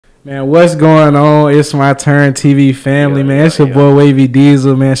Man, what's going on? It's my turn TV family, man. It's your boy Wavy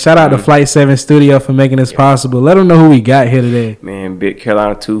Diesel, man. Shout out to Flight 7 Studio for making this possible. Let them know who we got here today. Man, Big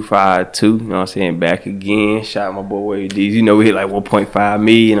Carolina 252, you know what I'm saying? Back again. Shout out my boy Wavy Diesel. You know, we hit like 1.5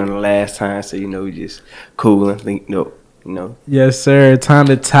 million on the last time, so you know, we just cool and think, you know. Yes, sir. Time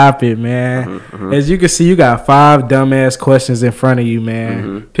to top it, man. As you can see, you got 5 dumbass questions in front of you,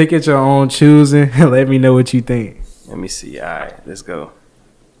 man. Pick at your own choosing and let me know what you think. Let me see. All right, let's go.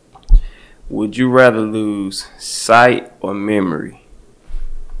 Would you rather lose sight or memory?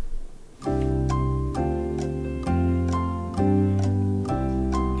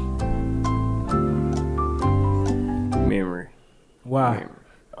 Memory. Why?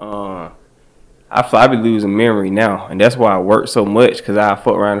 I feel I be losing memory now, and that's why I work so much, because I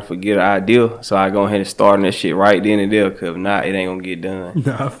fuck around and forget an idea. So I go ahead and start on that shit right then and there, because if not, it ain't gonna get done.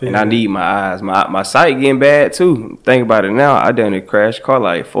 And I need my eyes. My sight getting bad too. Think about it now. I done a crash car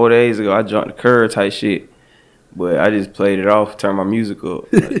like 4 days ago. I jumped the curb type shit, but I just played it off, turned my music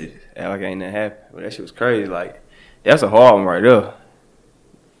up, act like ain't nothing happened. But that shit was crazy. Like, that's a hard one right there.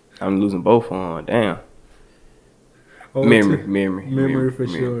 I'm losing both of them. Damn. Memory for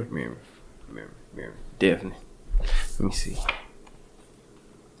sure. Memory. Definitely. Let me see.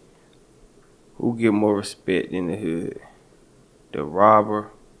 Who get more respect in the hood? The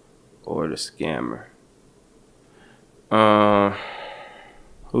robber or the scammer?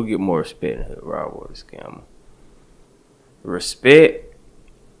 Who get more respect in the hood? Robber or the scammer? Respect,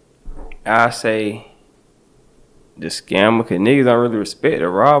 I say the scammer, because niggas don't really respect the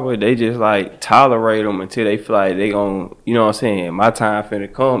robber. They just like tolerate them until they feel like they gon', you know what I'm saying, my time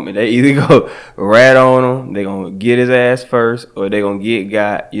finna come, and they either go rat on him, they gonna get his ass first, or they gonna get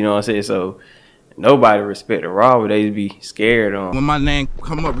got, you know what I'm saying. So nobody respect the robber, they just be scared on. When my name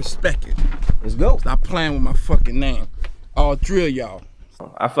come up, respect it. Let's go. Stop playing with my fucking name. All 3 of y'all.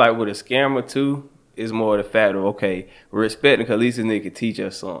 I feel like with a scammer too, it's more the fact of, okay, we're respecting because at least this nigga can teach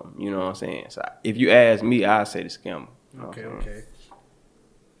us something. You know what I'm saying? So if you ask me, I say the scammer. Okay.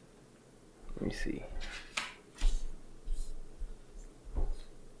 Let me see.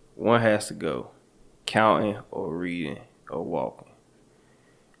 One has to go. Counting or reading or walking.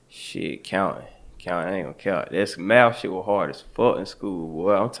 Shit, counting. Counting, I ain't gonna count. That math shit was hard as fuck in school,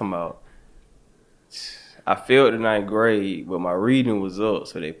 boy. I'm talking about, I failed the 9th grade, but my reading was up,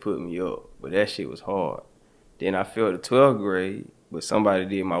 so they put me up. But that shit was hard. Then I failed the 12th grade, but somebody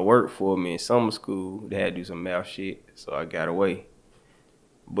did my work for me in summer school. They had to do some math shit, so I got away.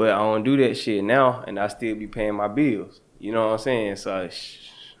 But I don't do that shit now, and I still be paying my bills. You know what I'm saying? So,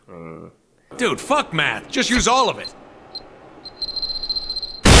 dude, fuck math. Just use all of it.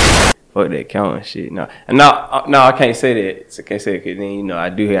 Fuck that counting shit. No, I can't say that. I can't say it because then, you know,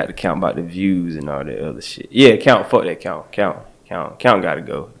 I do have to count about the views and all that other shit. Yeah, count. Fuck that count. Count gotta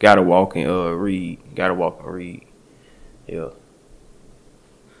go. Gotta walk and read. Gotta walk and read. Yeah.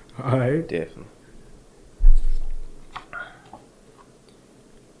 Alright. Definitely.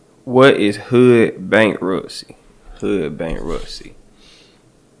 What is hood bankruptcy? Hood bankruptcy.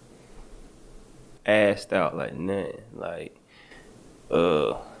 Assed out like nothing. Like,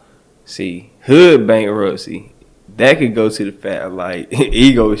 see, hood bankruptcy, that could go to the fact of like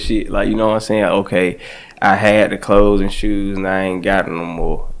ego shit. Like, you know what I'm saying? Okay, I had the clothes and shoes and I ain't got them no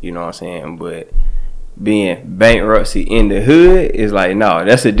more. You know what I'm saying? But being bankruptcy in the hood is like, no,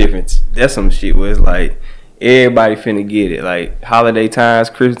 that's a difference. That's some shit where it's like everybody finna get it. Like holiday times,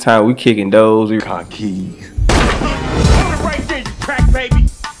 Christmas time, we kicking doors. We cocky. Right there, you crack baby.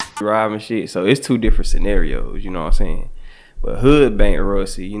 Driving shit. So it's 2 different scenarios. You know what I'm saying? But hood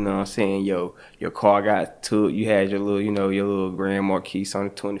bankruptcy, you know what I'm saying? Yo, your car got took. You had your little, you know, your little Grand Marquis on the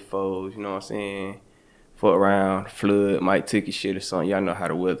 24s. You know what I'm saying? Fuck around, flood, might took your shit or something. Y'all know how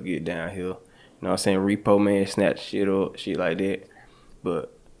the weather get down here. You know what I'm saying? Repo man snatch shit up, shit like that.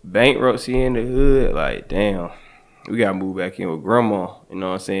 But bankruptcy in the hood, like, damn, we gotta move back in with grandma. You know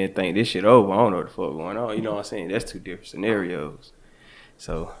what I'm saying? Think this shit over. I don't know what the fuck going on. You know what I'm saying? That's 2 different scenarios.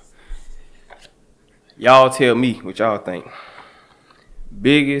 So y'all tell me what y'all think.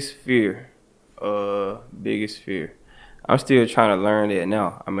 Biggest fear. Biggest fear. I'm still trying to learn that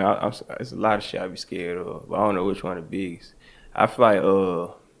now. I mean, it's a lot of shit I be scared of, but I don't know which one the biggest. I feel like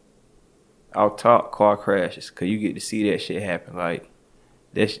I'll talk car crashes, cause you get to see that shit happen. Like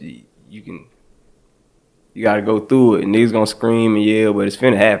that, you gotta go through it, and niggas gonna scream and yell, but it's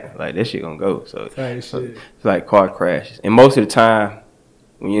finna happen. Like that shit gonna go. So it's like car crashes, and most of the time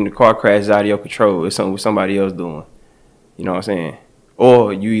when you're in the car crash, it's out of your control. It's something with somebody else doing. You know what I'm saying?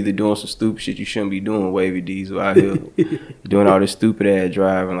 Or you either doing some stupid shit you shouldn't be doing, Wavy Diesel out here doing all this stupid ass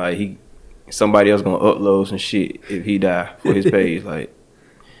driving. Like somebody else gonna upload some shit if he die for his page. Like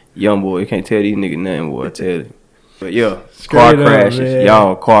Young boy, you can't tell these niggas nothing, boy. I tell you. But yeah, Straight car up, crashes. man.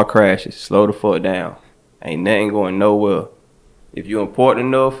 Y'all, car crashes. Slow the fuck down. Ain't nothing going nowhere. If you're important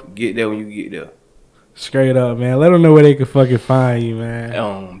enough, get there when you get there. Straight up, man. Let them know where they can fucking find you,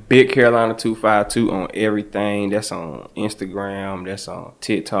 man. Big Carolina 252 on everything. That's on Instagram. That's on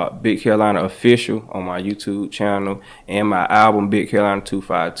TikTok. Big Carolina Official on my YouTube channel. And my album, Big Carolina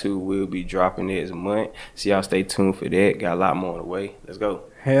 252, will be dropping next month. So y'all stay tuned for that. Got a lot more on the way. Let's go.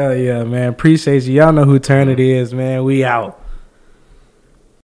 Hell yeah, man. Appreciate you. Y'all know who turn it is, man. We out.